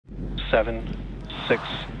7, 6,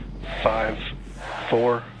 5,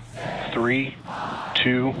 4, 3,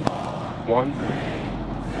 2, 1.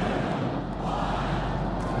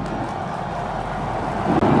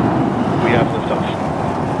 We have liftoff.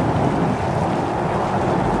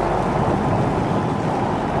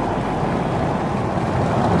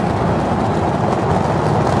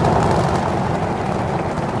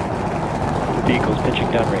 Vehicles pitching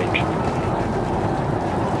downrange.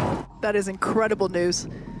 That is incredible news.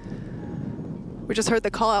 We just heard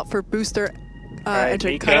the call out for booster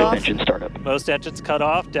engine cutoff. Engine startup. Most engines cut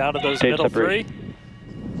off, down to those Stage middle separation. three.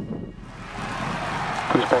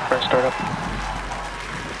 Boost back fire startup.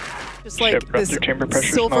 Just like Ship this Raptor chamber pressure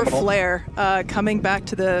is silver nominal. flare coming back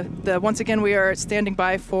to the once again we are standing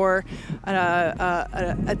by for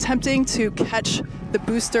attempting to catch the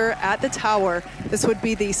booster at the tower. This would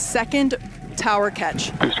be the second tower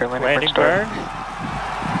catch. Booster Landing burn.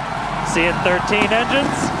 Seeing 13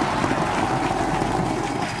 engines.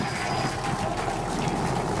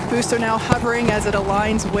 Booster now hovering as it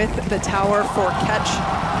aligns with the tower for catch.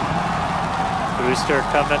 Booster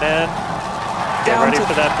coming in. Get Down ready to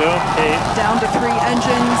for that boom, Kate. Down to 3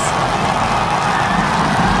 engines.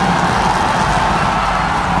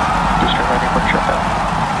 Booster landing burn shutdown.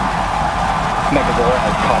 Megazilla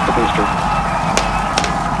has caught the booster.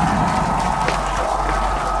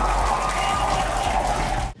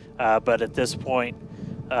 But at this point,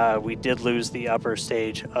 we did lose the upper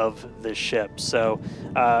stage of the ship. So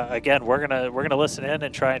again, we're gonna listen in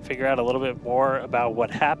and try and figure out a little bit more about what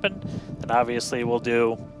happened. And obviously, we'll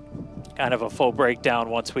do kind of a full breakdown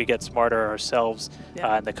once we get smarter ourselves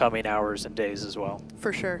in the coming hours and days as well.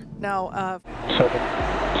 For sure. Now, 7,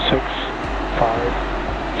 6, 5,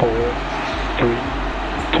 4, 3,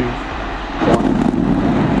 2, 1.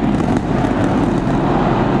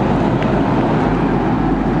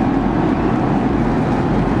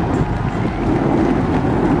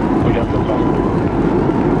 We got liftoff.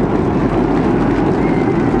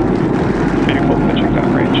 Vehicle pitching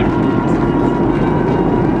downrange.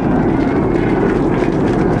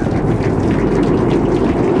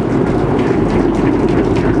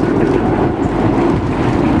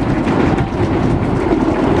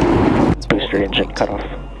 Booster engine cut off.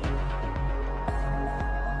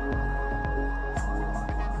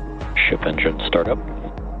 Ship engine startup.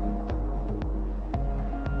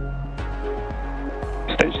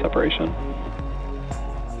 Stage separation.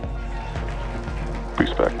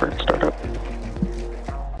 Boost back burn startup.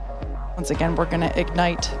 once again, we're going to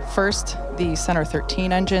ignite first the center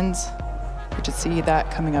 13 engines. You should see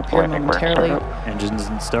that coming up here momentarily. Engines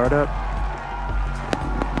in startup.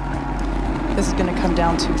 This is going to come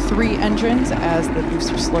down to 3 engines as the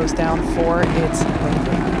booster slows down for its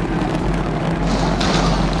landing.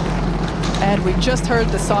 And we just heard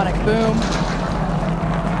the sonic boom.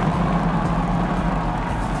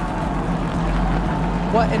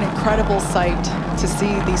 What an incredible sight to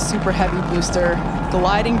see the Super Heavy booster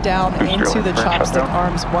gliding down into the chopstick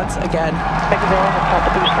arms once again.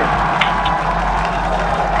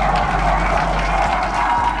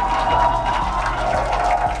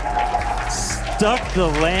 Stuck the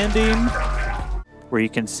landing, where you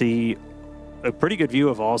can see a pretty good view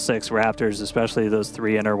of all 6 Raptors, especially those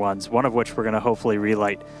 3 inner ones, one of which we're going to hopefully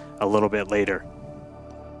relight a little bit later.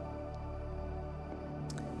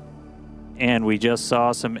 And we just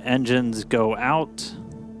saw some engines go out.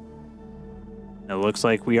 It looks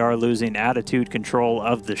like we are losing attitude control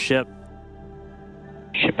of the ship.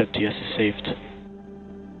 Ship FTS is saved.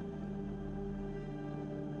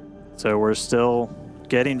 So we're still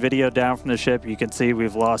getting video down from the ship. You can see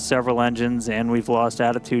we've lost several engines and we've lost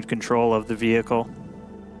attitude control of the vehicle.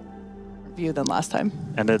 View than last time.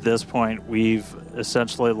 And at this point, we've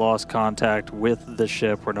essentially lost contact with the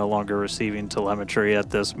ship. We're no longer receiving telemetry at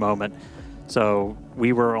this moment. So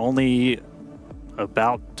we were only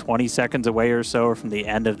about 20 seconds away or so from the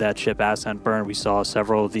end of that ship ascent burn. We saw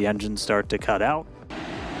several of the engines start to cut out.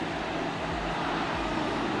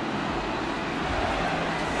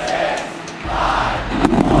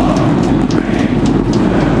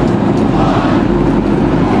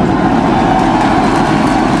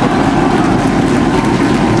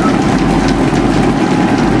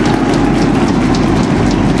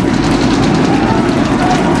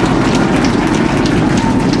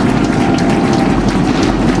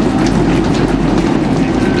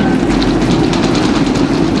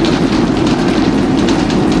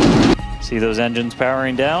 See those engines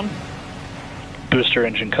powering down? Booster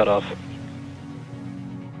engine cut off.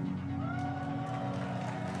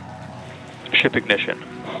 Ship ignition.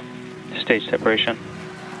 Stage separation.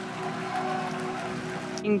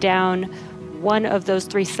 Down one of those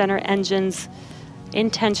 3 center engines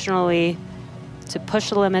intentionally to push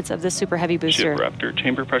the limits of the Super Heavy booster. Ship Raptor,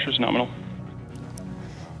 chamber pressure is nominal.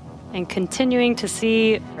 And continuing to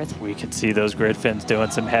see Earth. We can see those grid fins doing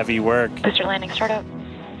some heavy work. Booster landing startup.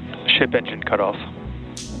 Ship engine cut off.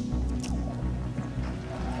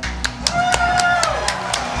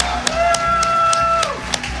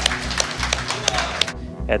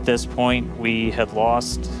 At this point, we had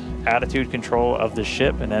lost attitude control of the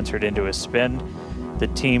ship and entered into a spin. The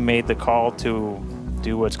team made the call to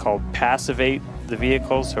do what's called passivate the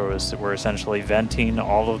vehicle, so we're essentially venting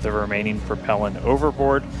all of the remaining propellant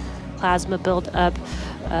overboard. Plasma buildup.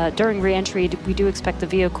 During re-entry, we do expect the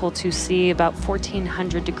vehicle to see about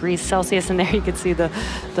 1400 degrees Celsius, and there you can see the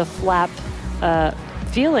flap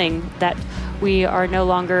feeling that we are no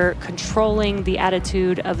longer controlling the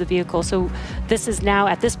attitude of the vehicle. So this is now,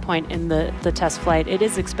 at this point in the test flight, it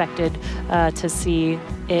is expected to see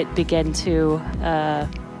it begin to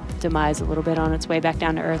demise a little bit on its way back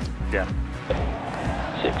down to Earth. Yeah.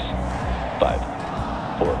 6, 5,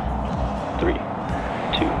 4, 3,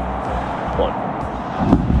 2, 1.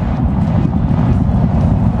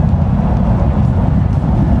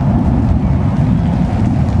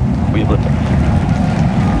 We have liftoff.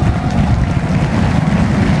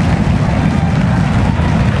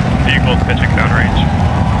 Vehicles pitching downrange.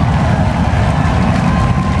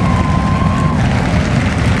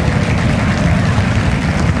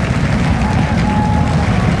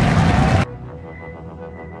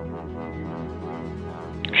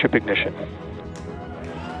 Ship ignition.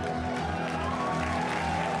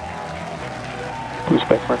 Boost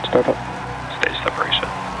back burn startup. Stage separation.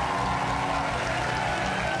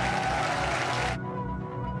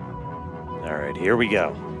 All right, here we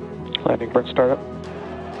go. Landing burn startup.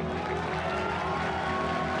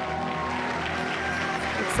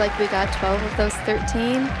 Looks like we got 12 of those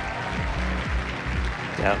 13.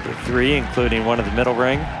 Down to 3, including one of the middle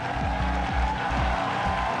ring.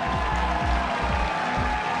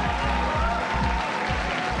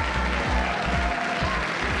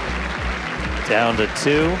 Down to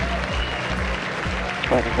 2.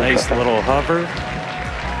 Nice little hover.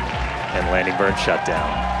 And landing burn shutdown.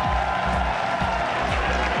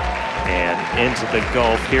 And into the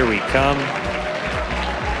Gulf, here we come.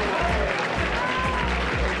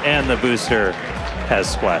 And the booster has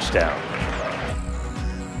splashed down.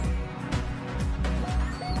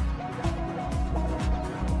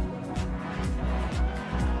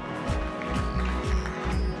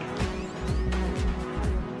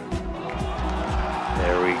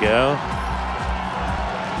 There we go.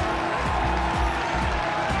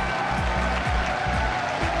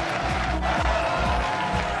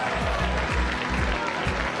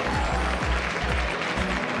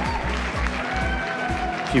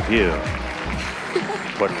 Pew pew.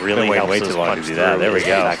 What really helps way us too long punch to do that. through There we is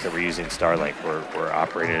go. The fact that we're using Starlink. We're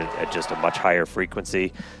operating at just a much higher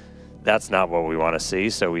frequency. That's not what we want to see.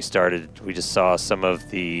 So we just saw some of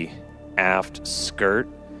the aft skirt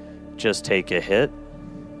just take a hit.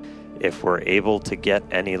 If we're able to get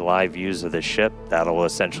any live views of the ship, that'll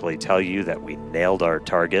essentially tell you that we nailed our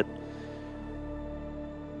target.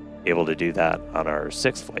 Able to do that on our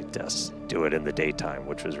 6th flight test. Do it in the daytime,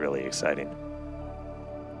 which was really exciting.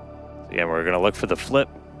 So again, we're going to look for the flip.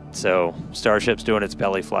 So Starship's doing its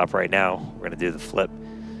belly flop right now. We're going to do the flip.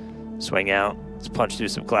 Swing out. Let's punch through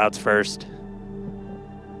some clouds first.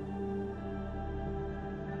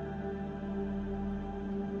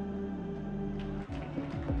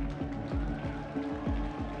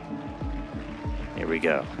 Here we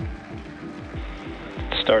go.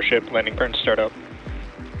 Starship landing burn startup.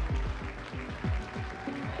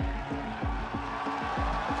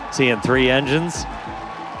 Seeing 3 engines.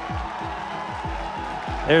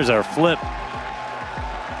 There's our flip.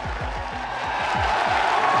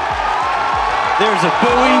 There's a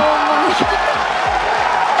buoy.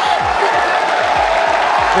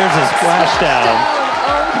 There's a splashdown.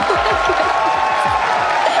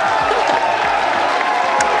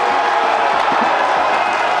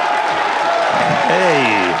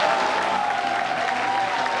 Hey.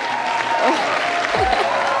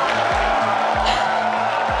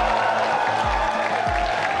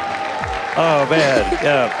 Oh man,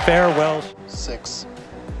 yeah, farewell. 6,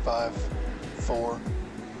 5, 4,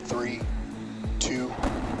 3, 2,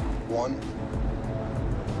 1.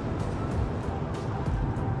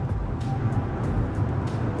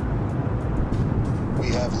 We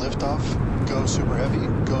have liftoff. Go Super Heavy.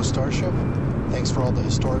 Go Starship. Thanks for all the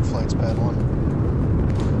historic flights, Pad 1.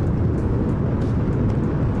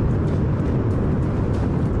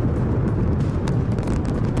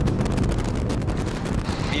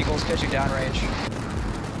 Vehicles pitching downrange.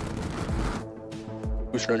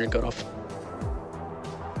 Booster engine cut off.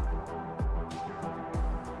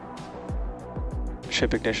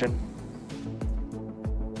 Ship ignition.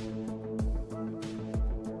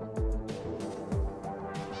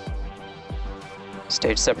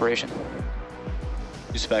 Stage separation.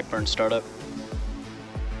 Use backburn startup.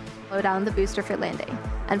 Slow down the booster for landing.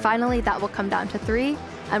 And finally, that will come down to 3,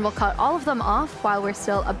 and we'll cut all of them off while we're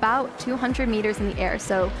still about 200 meters in the air.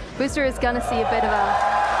 So booster is gonna see a bit of a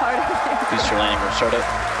harder thing. Booster landing room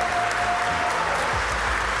startup.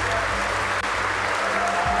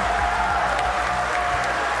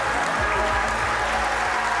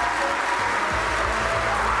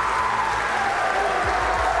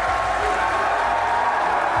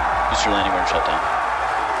 Booster landing room shutdown.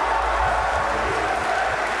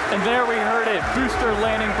 And there we heard it, booster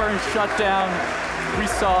landing burn shutdown. We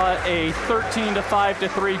saw a 13 to 5 to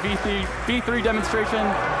 3 V3 demonstration,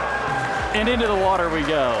 and into the water we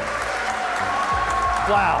go.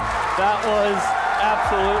 Wow, that was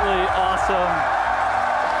absolutely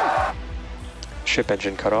awesome. Ship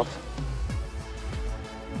engine cut off.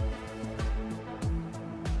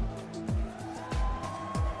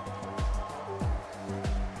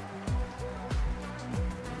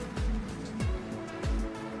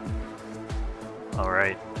 All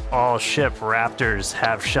right, all ship Raptors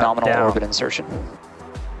have shut Nominal down. orbit insertion.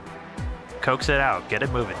 Coax it out, get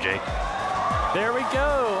it moving, Jake. There we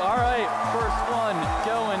go. All right, first one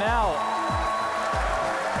going out.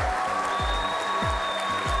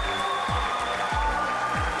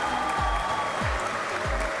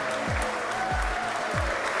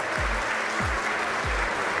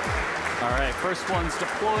 All right, first one's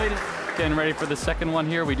deployed. Getting ready for the second one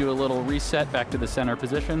here. We do a little reset back to the center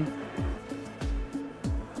position.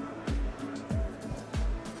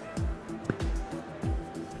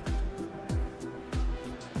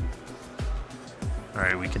 All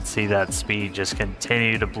right, we can see that speed just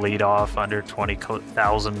continue to bleed off under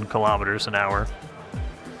 20,000 kilometers an hour.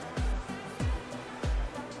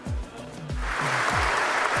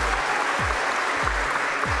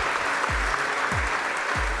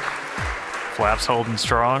 Flaps holding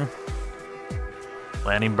strong.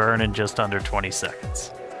 Landing burn in just under 20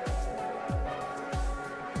 seconds.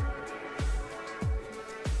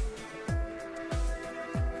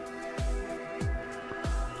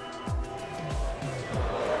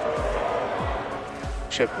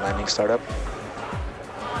 Ship landing startup.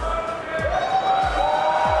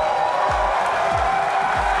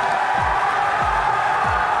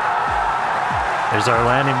 There's our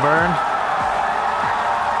landing burn.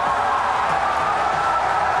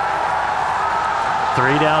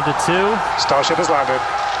 Three down to 2. Starship has landed.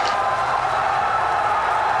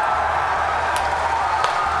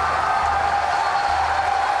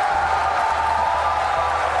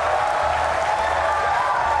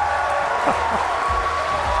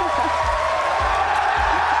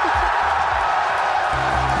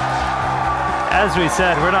 As we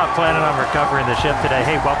said, we're not planning on recovering the ship today.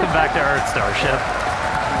 Hey, welcome back to Earth, Starship.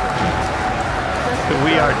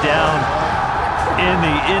 We are down in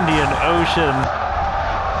the Indian Ocean.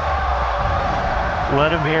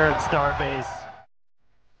 Let him hear it, Starbase.